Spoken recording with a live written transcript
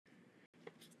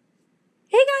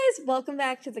Hey guys, welcome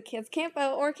back to the Kids Can't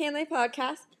Vote or Can They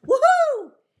podcast.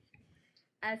 Woohoo!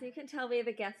 As you can tell, we have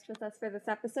a guest with us for this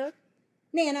episode.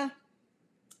 Nana.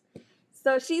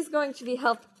 So she's going to be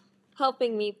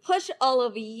helping me push all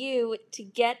of you to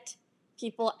get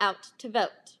people out to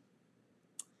vote.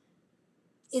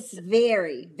 It's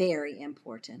very, very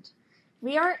important.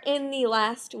 We are in the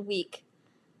last week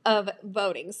of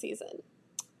voting season,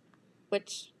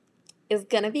 which is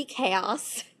going to be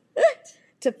chaos,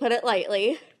 to put it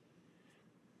lightly.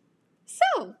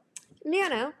 So,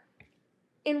 Nana,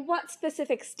 in what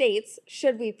specific states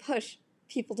should we push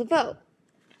people to vote?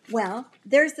 Well,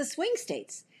 there's the swing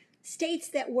states. States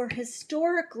that were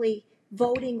historically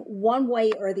voting one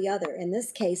way or the other. In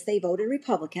this case, they voted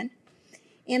Republican.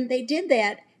 And they did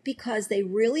that because they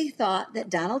really thought that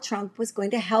Donald Trump was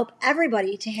going to help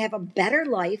everybody to have a better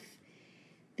life.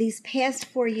 These past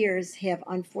 4 years have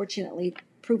unfortunately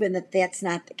proven that that's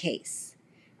not the case.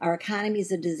 Our economy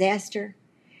is a disaster.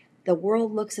 The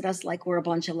world looks at us like we're a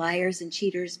bunch of liars and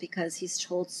cheaters because he's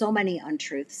told so many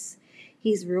untruths.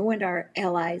 He's ruined our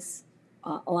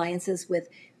alliances with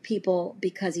people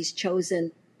because he's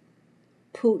chosen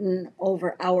Putin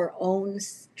over our own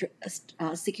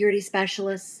security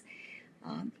specialists.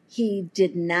 He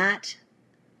did not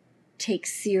take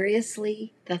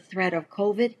seriously the threat of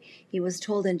COVID. He was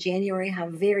told in January how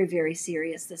very, very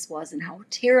serious this was and how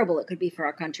terrible it could be for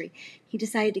our country. He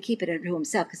decided to keep it to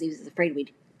himself because he was afraid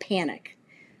we'd panic.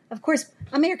 Of course,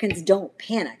 Americans don't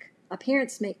panic.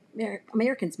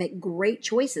 Americans make great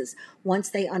choices once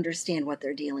they understand what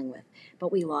they're dealing with.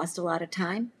 But we lost a lot of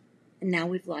time, and now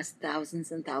we've lost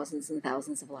thousands and thousands and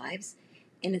thousands of lives,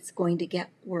 and it's going to get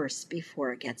worse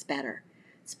before it gets better.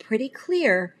 It's pretty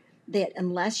clear that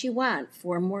unless you want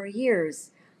 4 more years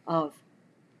of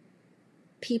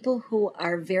people who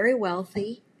are very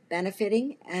wealthy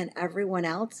benefiting and everyone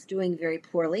else doing very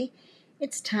poorly,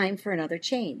 it's time for another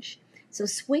change. So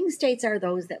swing states are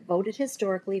those that voted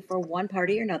historically for one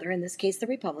party or another, in this case the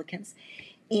Republicans,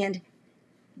 and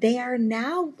they are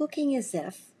now looking as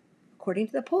if, according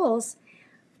to the polls,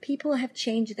 people have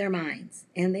changed their minds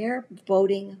and they're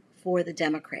voting for the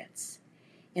Democrats.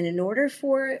 And in order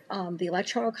for the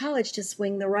Electoral College to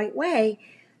swing the right way,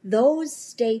 those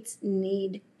states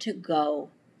need to go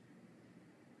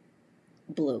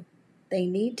blue. They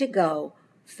need to go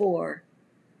for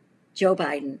Joe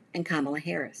Biden and Kamala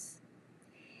Harris.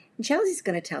 And Chelsea's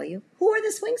going to tell you, who are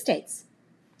the swing states?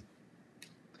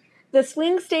 The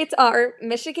swing states are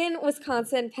Michigan,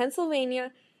 Wisconsin,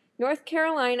 Pennsylvania, North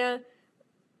Carolina,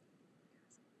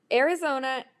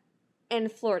 Arizona, and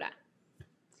Florida.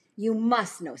 You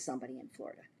must know somebody in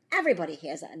Florida. Everybody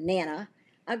has a nana,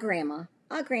 a grandma,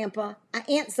 a grandpa, an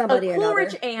aunt, somebody or a cool another.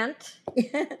 rich aunt.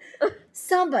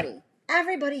 Somebody.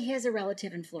 Everybody has a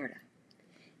relative in Florida.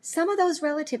 Some of those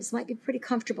relatives might be pretty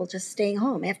comfortable just staying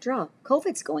home. After all,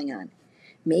 COVID's going on.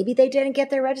 Maybe they didn't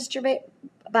get their register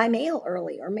by mail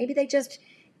early, or maybe they just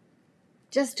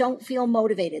don't feel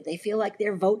motivated. They feel like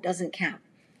their vote doesn't count.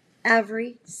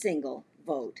 Every single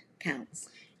vote counts.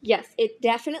 Yes, it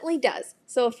definitely does.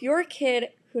 So if you're a kid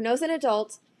who knows an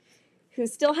adult who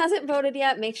still hasn't voted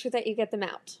yet, make sure that you get them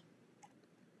out.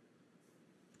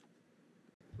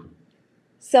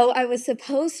 So I was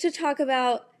supposed to talk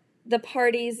about the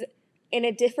parties in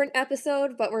a different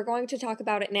episode, but we're going to talk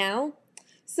about it now.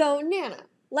 So Nana,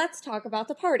 let's talk about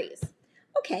the parties.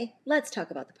 Okay, let's talk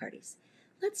about the parties.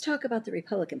 Let's talk about the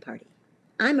Republican Party.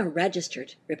 I'm a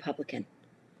registered Republican.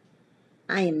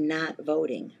 I am not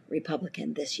voting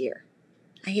Republican this year.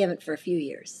 I haven't for a few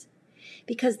years.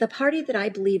 Because the party that I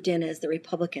believed in as the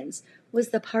Republicans was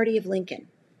the party of Lincoln.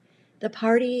 The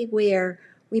party where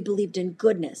we believed in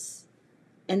goodness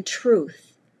and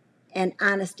truth and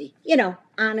honesty. You know,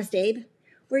 Honest Abe,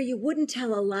 where you wouldn't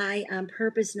tell a lie on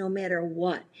purpose no matter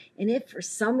what. And if for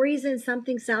some reason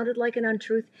something sounded like an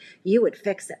untruth, you would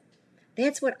fix it.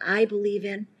 That's what I believe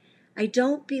in. I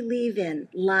don't believe in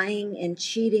lying and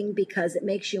cheating because it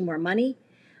makes you more money.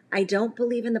 I don't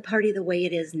believe in the party the way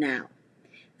it is now.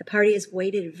 The party is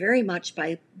weighted very much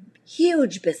by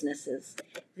huge businesses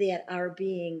that are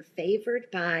being favored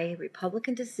by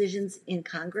Republican decisions in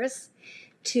Congress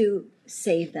to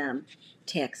save them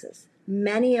taxes.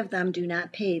 Many of them do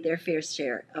not pay their fair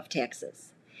share of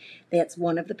taxes. That's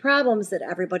one of the problems that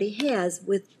everybody has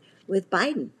with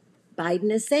Biden.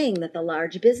 Biden is saying that the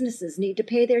large businesses need to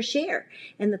pay their share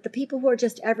and that the people who are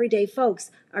just everyday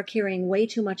folks are carrying way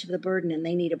too much of the burden and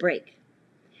they need a break.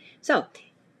 So,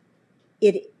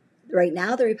 right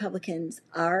now the Republicans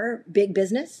are big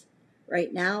business.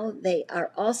 Right now they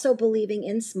are also believing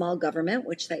in small government,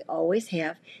 which they always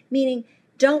have, meaning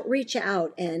don't reach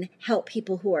out and help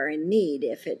people who are in need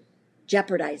if it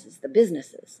jeopardizes the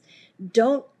businesses.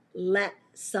 Don't let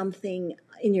something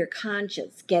in your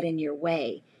conscience get in your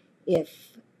way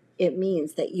if it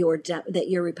means that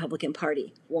your Republican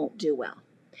Party won't do well.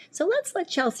 So let's let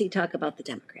Chelsea talk about the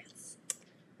Democrats.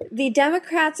 The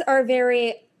Democrats are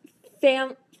very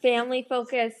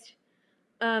family-focused,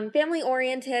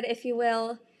 family-oriented, if you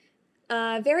will,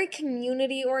 very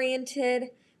community-oriented,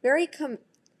 very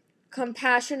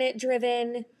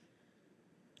compassionate-driven.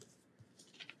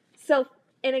 So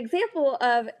an example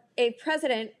of a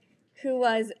president who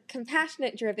was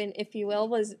compassionate-driven, if you will,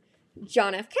 was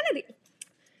John F. Kennedy.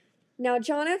 Now,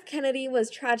 John F. Kennedy was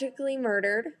tragically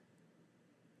murdered.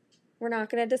 We're not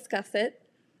going to discuss it.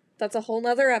 That's a whole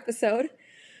nother episode.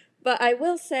 But I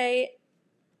will say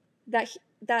that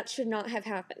that should not have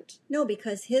happened. No,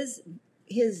 because his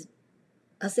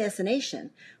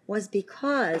assassination was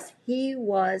because he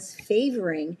was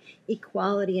favoring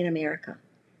equality in America.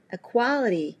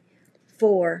 Equality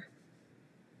for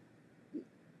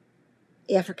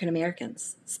African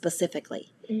Americans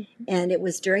specifically. Mm-hmm. And it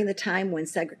was during the time when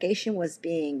segregation was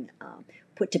being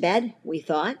put to bed, we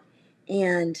thought,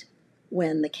 and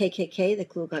when the KKK, the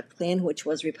Ku Klux Klan, which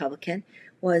was Republican,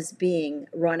 was being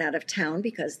run out of town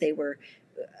because they were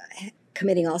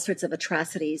committing all sorts of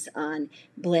atrocities on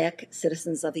black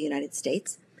citizens of the United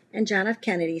States. And John F.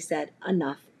 Kennedy said,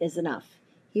 enough is enough.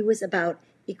 He was about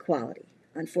equality.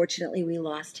 Unfortunately, we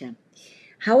lost him.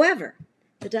 However,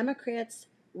 the Democrats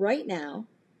right now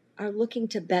are looking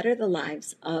to better the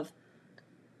lives of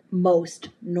most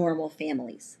normal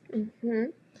families. Mm-hmm.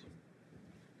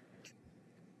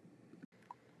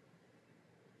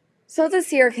 So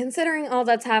this year, considering all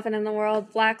that's happened in the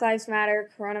world, Black Lives Matter,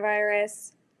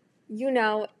 coronavirus, you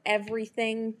know,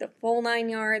 everything, the full 9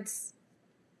 yards,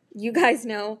 you guys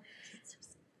know.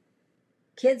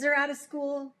 Kids are out of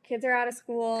school. Kids are out of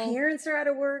school. Parents are out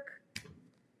of work.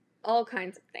 All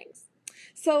kinds of things.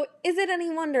 So is it any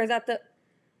wonder that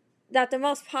the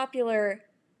most popular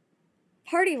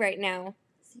party right now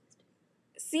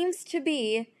seems to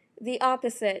be the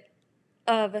opposite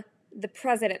of the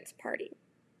president's party?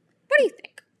 What do you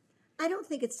think? I don't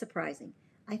think it's surprising.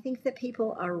 I think that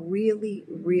people are really,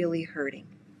 really hurting.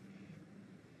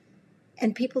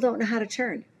 And people don't know how to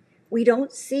turn. We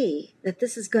don't see that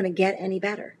this is going to get any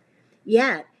better.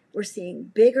 Yet, we're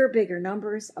seeing bigger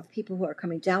numbers of people who are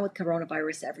coming down with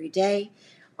coronavirus every day.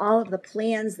 All of the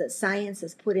plans that science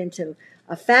has put into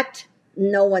effect,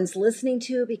 no one's listening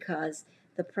to because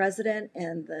the president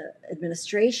and the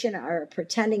administration are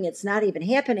pretending it's not even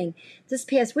happening. This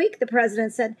past week, the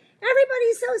president said,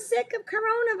 everybody's so sick of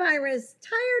coronavirus,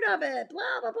 tired of it,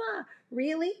 blah, blah, blah.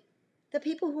 Really? The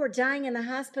people who are dying in the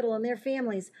hospital and their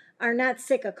families are not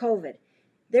sick of COVID.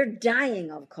 They're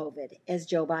dying of COVID, as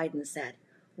Joe Biden said.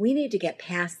 We need to get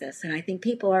past this, and I think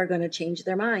people are going to change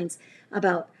their minds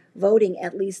about voting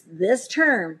at least this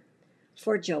term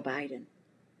for Joe Biden.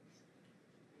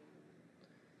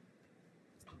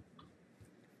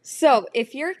 So,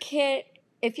 if you're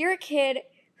a kid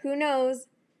who knows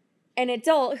an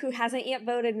adult who hasn't yet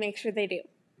voted, make sure they do.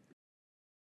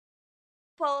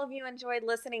 Hope all of you enjoyed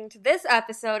listening to this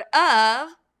episode of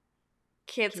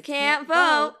Kids Can't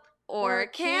Vote, or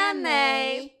Can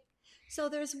They? So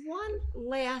there's one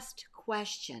last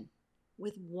question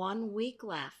with 1 week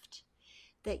left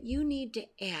that you need to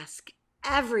ask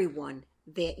everyone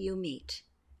that you meet,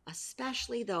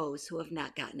 especially those who have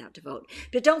not gotten out to vote.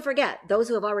 But don't forget, those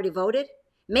who have already voted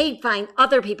may find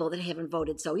other people that haven't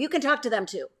voted, so you can talk to them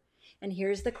too. And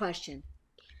here's the question.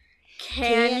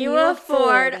 Can you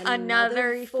afford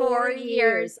another 4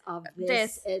 years of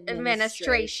this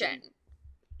administration?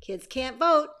 Kids can't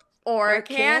vote. Or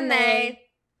can they?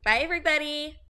 Bye, everybody.